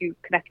times if you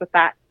connect with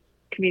that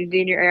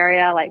community in your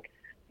area, like,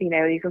 you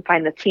know, you can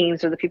find the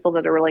teams or the people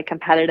that are really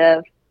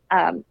competitive.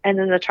 And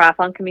then the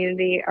triathlon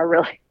community are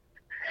really,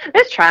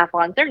 there's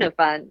triathlons, they're no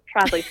fun.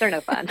 Triathletes, they're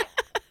no fun.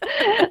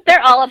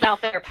 They're all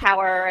about their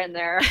power and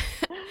their,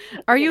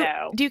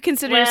 do you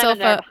consider yourself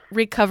a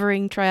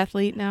recovering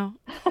triathlete now?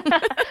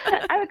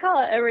 I would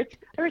call it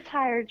a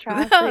retired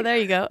triathlete. Oh, there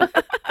you go.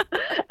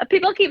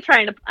 People keep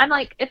trying to, I'm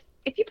like,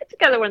 if you put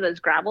together one of those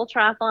gravel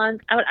triathlons,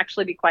 I would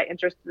actually be quite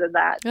interested in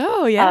that.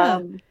 Oh, yeah.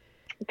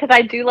 Because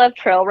I do love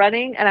trail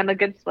running and I'm a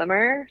good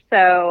swimmer.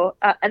 So,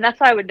 and that's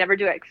why I would never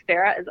do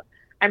Xterra is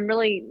I'm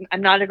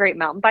not a great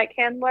mountain bike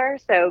handler.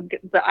 So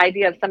the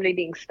idea of somebody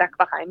being stuck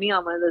behind me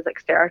on one of those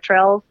Xterra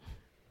trails,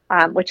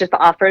 which is the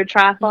off-road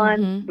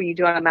triathlon where you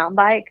do on a mountain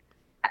bike,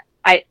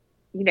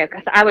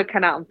 because I would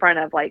come out in front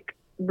of like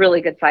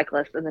really good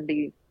cyclists and then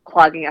be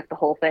clogging up the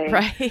whole thing.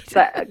 Right.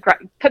 But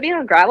put me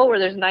on gravel where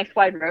there's a nice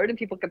wide road and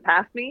people can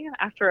pass me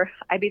after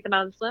I beat them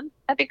out of the swim.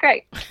 That'd be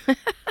great.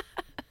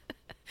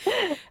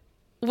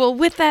 Well,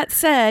 with that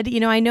said,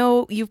 I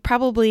know you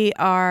probably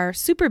are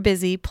super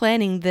busy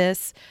planning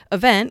this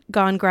event,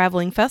 Gone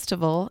Graveling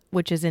Festival,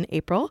 which is in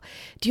April.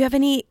 Do you have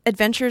any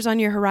adventures on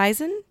your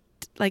horizon,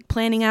 like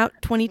planning out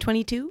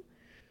 2022?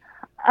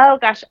 Oh,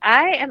 gosh.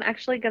 I am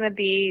actually going to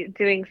be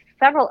doing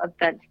several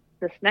events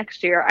this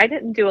next year. I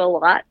didn't do a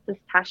lot this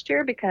past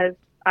year because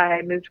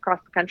I moved across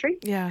the country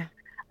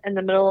in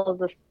the middle of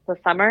the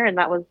summer, and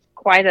that was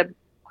quite a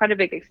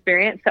big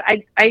experience. So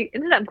I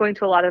ended up going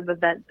to a lot of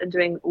events and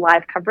doing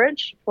live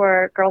coverage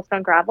for Girls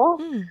Gone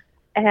Gravel.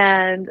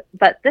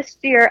 But this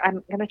year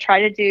I'm going to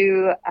try to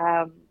do,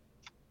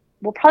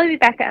 we'll probably be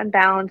back at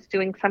Unbound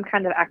doing some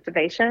kind of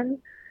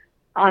activation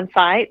on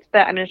site,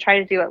 but I'm going to try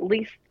to do at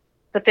least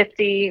the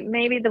 50,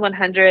 maybe the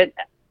 100.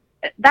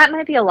 That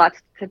might be a lot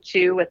to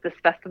chew with this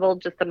festival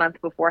just a month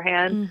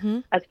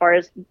beforehand as far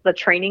as the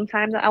training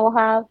time that I will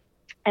have.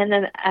 And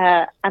then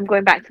I'm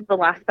going back to the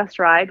Last Best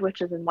Ride,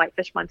 which is in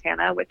Whitefish,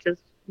 Montana, which is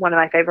one of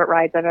my favorite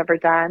rides I've ever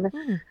done.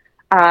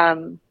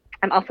 I'm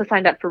also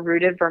signed up for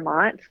Rooted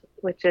Vermont,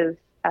 which is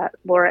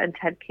Laura and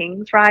Ted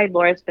King's ride.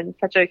 Laura's been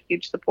such a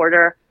huge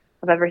supporter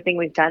of everything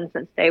we've done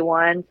since day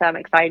one. So I'm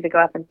excited to go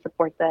up and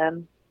support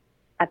them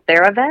at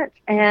their event.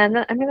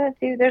 And I'm going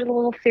to there's a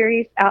little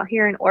series out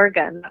here in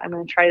Oregon. I'm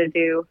going to try to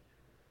do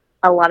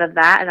a lot of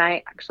that. And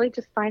I actually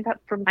just signed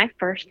up for my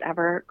first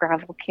ever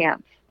gravel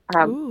camp,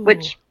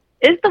 which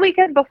is the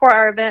weekend before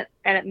our event,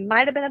 and it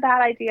might have been a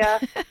bad idea,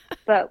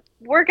 but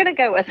we're going to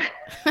go with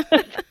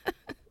it.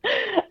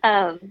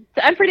 So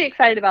I'm pretty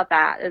excited about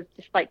that. It's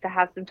just like to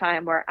have some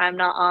time where I'm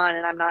not on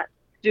and I'm not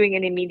doing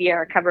any media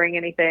or covering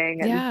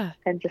anything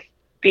and just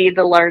be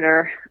the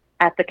learner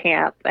at the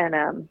camp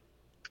and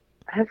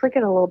hopefully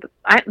get a little bit,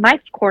 my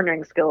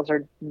cornering skills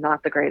are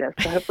not the greatest,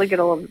 so hopefully get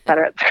a little bit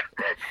better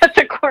at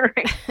the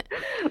cornering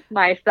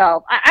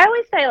myself. I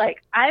always say,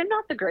 like, I'm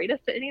not the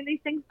greatest at any of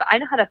these things, but I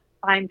know how to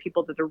find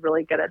people that are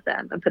really good at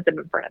them and put them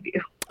in front of you.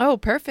 Oh,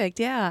 perfect.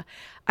 Yeah.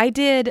 I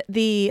did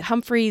the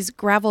Humphreys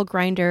Gravel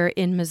Grinder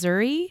in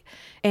Missouri,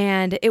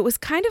 and it was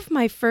kind of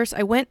my first,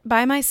 I went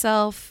by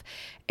myself,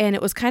 and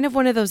it was kind of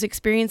one of those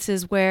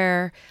experiences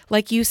where,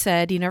 like you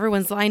said,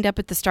 everyone's lined up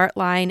at the start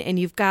line, and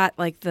you've got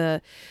like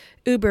the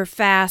uber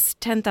fast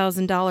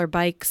 $10,000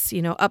 bikes,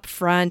 up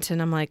front.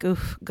 And I'm like, ooh,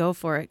 go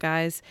for it,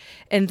 guys.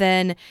 And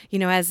then,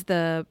 as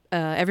the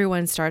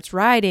everyone starts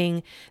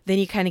riding, then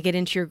you kind of get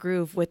into your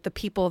groove with the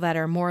people that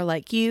are more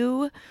like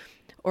you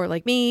or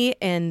like me.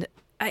 And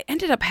I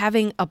ended up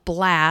having a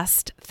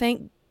blast.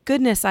 Thank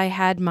goodness I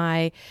had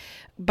my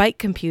bike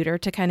computer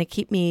to kind of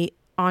keep me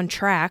on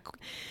track.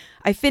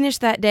 I finished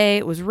that day.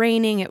 It was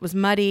raining. It was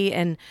muddy.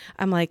 And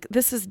I'm like,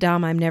 this is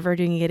dumb. I'm never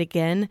doing it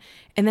again.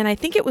 And then I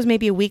think it was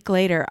maybe a week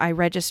later, I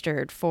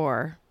registered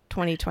for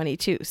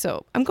 2022.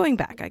 So I'm going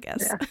back, I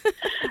guess.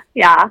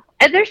 Yeah.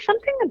 And there's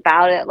something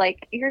about it.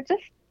 Like you're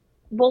just,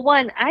 well,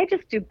 one, I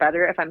just do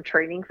better if I'm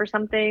training for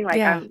something.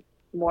 Like I'm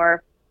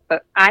more,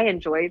 but I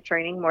enjoy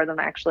training more than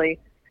I actually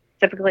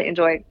typically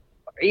enjoy,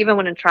 even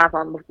when in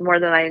triathlon, more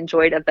than I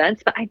enjoyed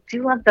events. But I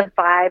do love the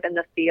vibe and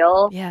the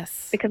feel.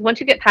 Yes. Because once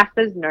you get past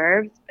those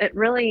nerves, it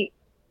really,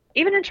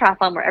 even in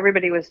triathlon where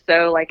everybody was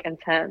so like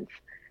intense,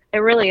 it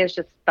really is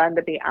just fun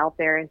to be out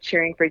there and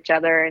cheering for each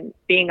other and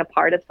being a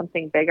part of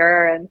something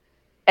bigger. And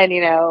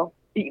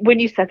when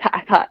you said that,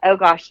 I thought, oh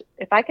gosh,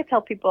 if I could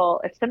tell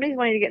people, if somebody's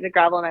wanting to get into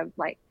gravel and I'm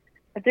like,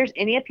 if there's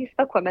any piece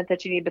of equipment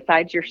that you need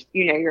besides your,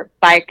 your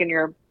bike and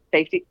your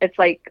safety. It's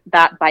like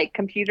that bike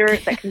computer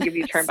that can give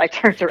you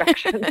turn-by-turn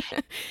directions.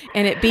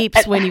 And it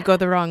beeps when you go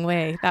the wrong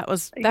way. That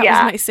was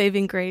my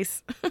saving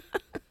grace.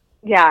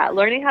 Yeah,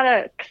 learning how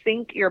to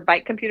sync your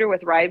bike computer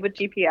with Ride with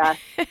GPS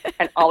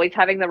and always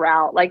having the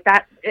route like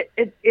that,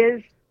 it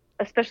is,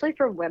 especially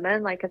for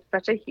women, like it's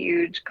such a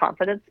huge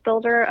confidence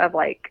builder of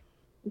like,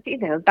 you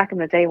know, back in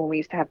the day when we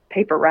used to have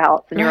paper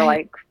routes and you're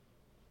like,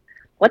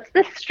 what's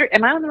this street?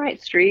 Am I on the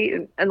right street?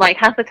 And like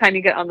half the time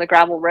you get on the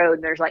gravel road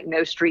and there's like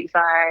no street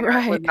sign, or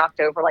it was knocked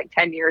over like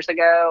 10 years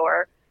ago,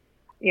 or,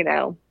 you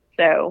know,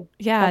 so.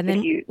 Yeah. And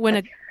then when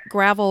a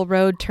gravel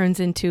road turns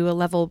into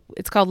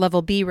it's called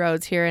level B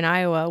roads here in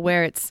Iowa,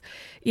 where it's,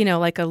 you know,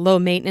 like a low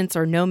maintenance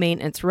or no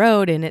maintenance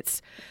road, and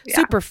it's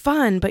super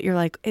fun, but you're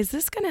like,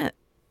 am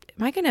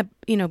I going to,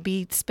 you know,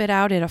 be spit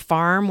out at a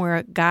farm where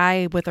a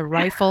guy with a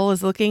rifle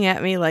is looking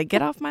at me like,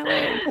 get off my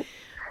lane?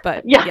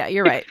 But yeah,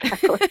 you're right.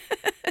 Exactly.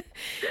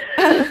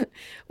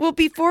 Well,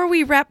 before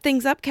we wrap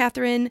things up,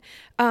 Catherine,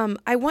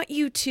 I want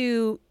you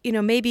to, you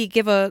know, maybe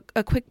give a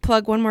quick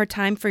plug one more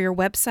time for your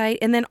website,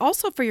 and then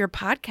also for your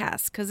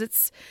podcast, because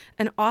it's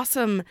an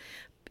awesome,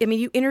 I mean,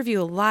 you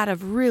interview a lot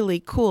of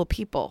really cool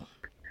people.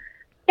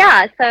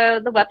 Yeah,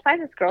 so the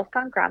website is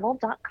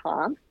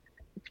girlsgonegravel.com.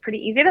 It's pretty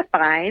easy to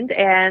find.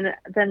 And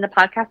then the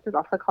podcast is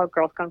also called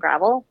Girls Gone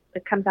Gravel.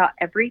 It comes out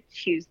every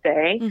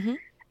Tuesday. Mm-hmm.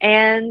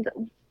 And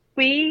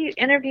we've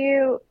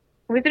interviewed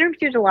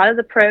a lot of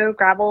the pro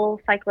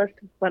gravel cyclist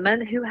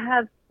women who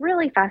have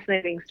really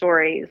fascinating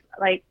stories.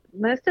 Like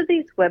most of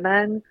these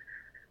women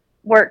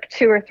work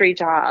 2 or 3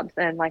 jobs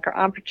and like are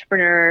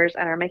entrepreneurs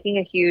and are making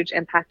a huge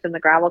impact in the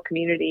gravel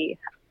community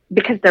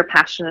because they're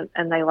passionate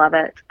and they love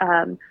it.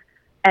 And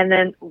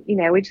then, you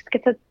know, we just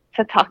get to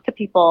talk to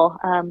people.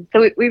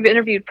 So we've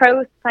interviewed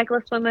pro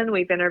cyclist women.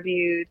 We've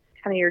interviewed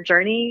kind of your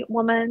journey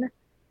woman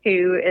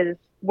who is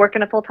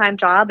working a full-time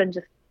job and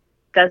just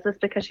does this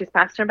because she's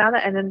passionate about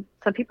it. And then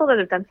some people that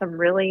have done some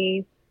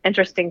really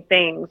interesting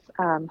things.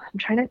 I'm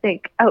trying to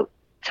think. Oh,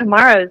 this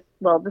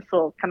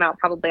will come out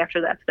probably after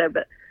the episode,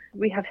 but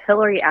we have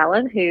Hillary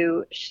Allen,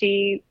 who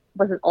she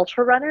was an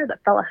ultra runner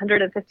that fell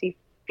 150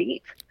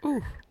 feet.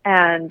 Ooh.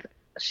 And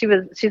she's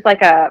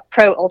like a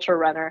pro ultra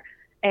runner.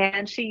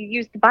 And she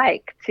used the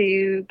bike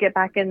to get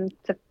back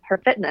into her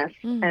fitness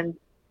and,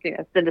 you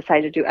know, then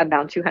decided to do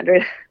Unbound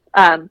 200.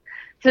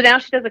 So now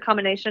she does a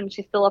combination.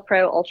 She's still a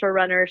pro ultra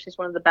runner. She's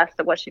one of the best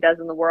at what she does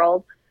in the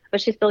world,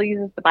 but she still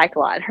uses the bike a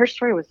lot. And her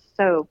story was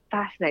so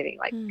fascinating,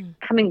 like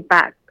coming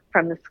back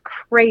from this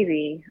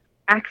crazy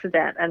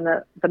accident and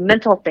the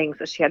mental things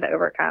that she had to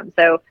overcome.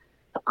 So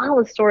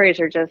all the stories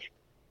are just,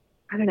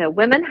 I don't know,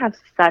 women have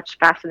such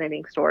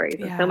fascinating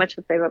stories and so much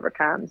that they've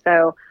overcome.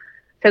 So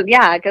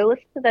yeah, go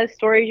listen to those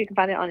stories. You can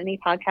find it on any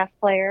podcast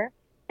player,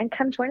 and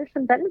come join us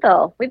in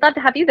Bentonville. We'd love to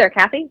have you there,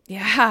 Kathy.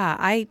 Yeah,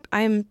 I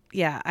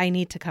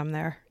need to come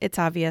there. It's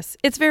obvious.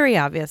 It's very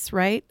obvious,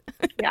 right?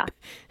 Yeah.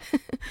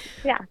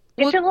 Yeah.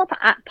 Get your little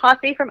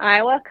posse from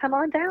Iowa. Come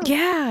on down.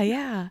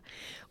 Yeah.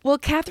 Well,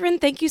 Catherine,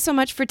 thank you so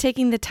much for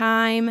taking the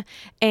time.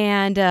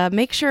 And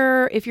make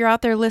sure, if you're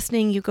out there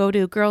listening, you go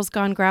to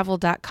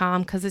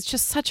girlsgonegravel.com, because it's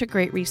just such a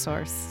great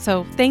resource.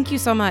 So thank you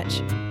so much.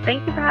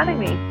 Thank you for having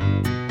me.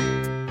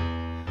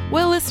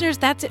 Well, listeners,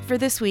 that's it for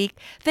this week.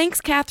 Thanks,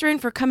 Catherine,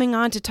 for coming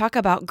on to talk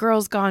about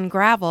Girls Gone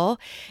Gravel.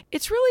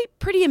 It's really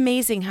pretty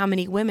amazing how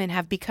many women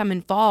have become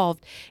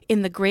involved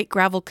in the great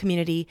gravel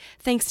community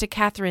thanks to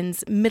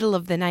Catherine's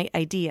middle-of-the-night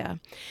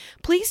idea.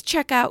 Please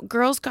check out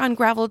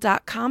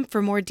girlsgonegravel.com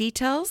for more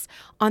details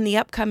on the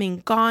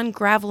upcoming Gone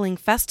Graveling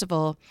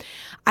Festival.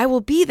 I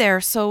will be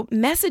there, so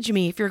message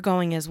me if you're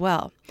going as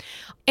well.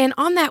 And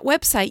on that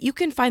website, you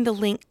can find the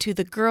link to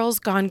the Girls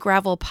Gone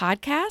Gravel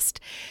podcast.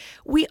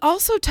 We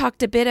also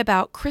talked a bit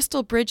about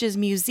Crystal Bridges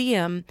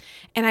Museum,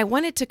 and I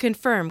wanted to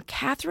confirm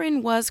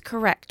Catherine was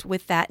correct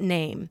with that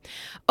name.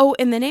 Oh,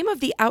 and the name of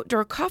the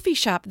outdoor coffee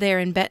shop there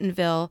in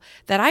Bentonville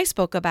that I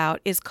spoke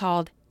about is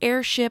called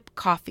Airship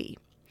Coffee.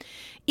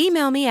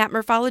 Email me at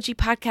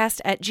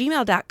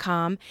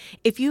murphologypodcast@gmail.com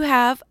if you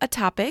have a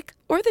topic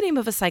or the name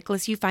of a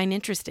cyclist you find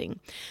interesting.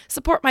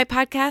 Support my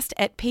podcast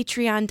at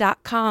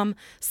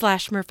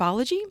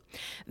patreon.com/murphology.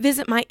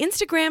 Visit my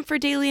Instagram for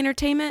daily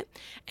entertainment,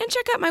 and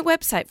check out my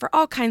website for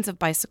all kinds of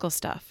bicycle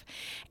stuff.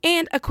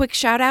 And a quick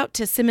shout out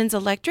to Simmons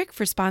Electric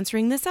for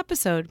sponsoring this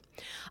episode.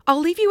 I'll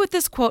leave you with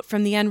this quote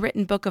from the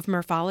Unwritten Book of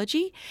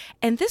Murphology,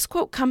 and this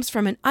quote comes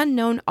from an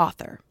unknown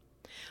author.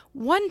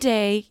 One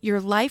day,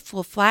 your life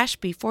will flash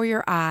before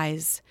your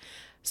eyes,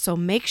 so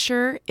make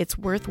sure it's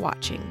worth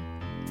watching.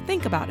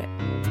 Think about it.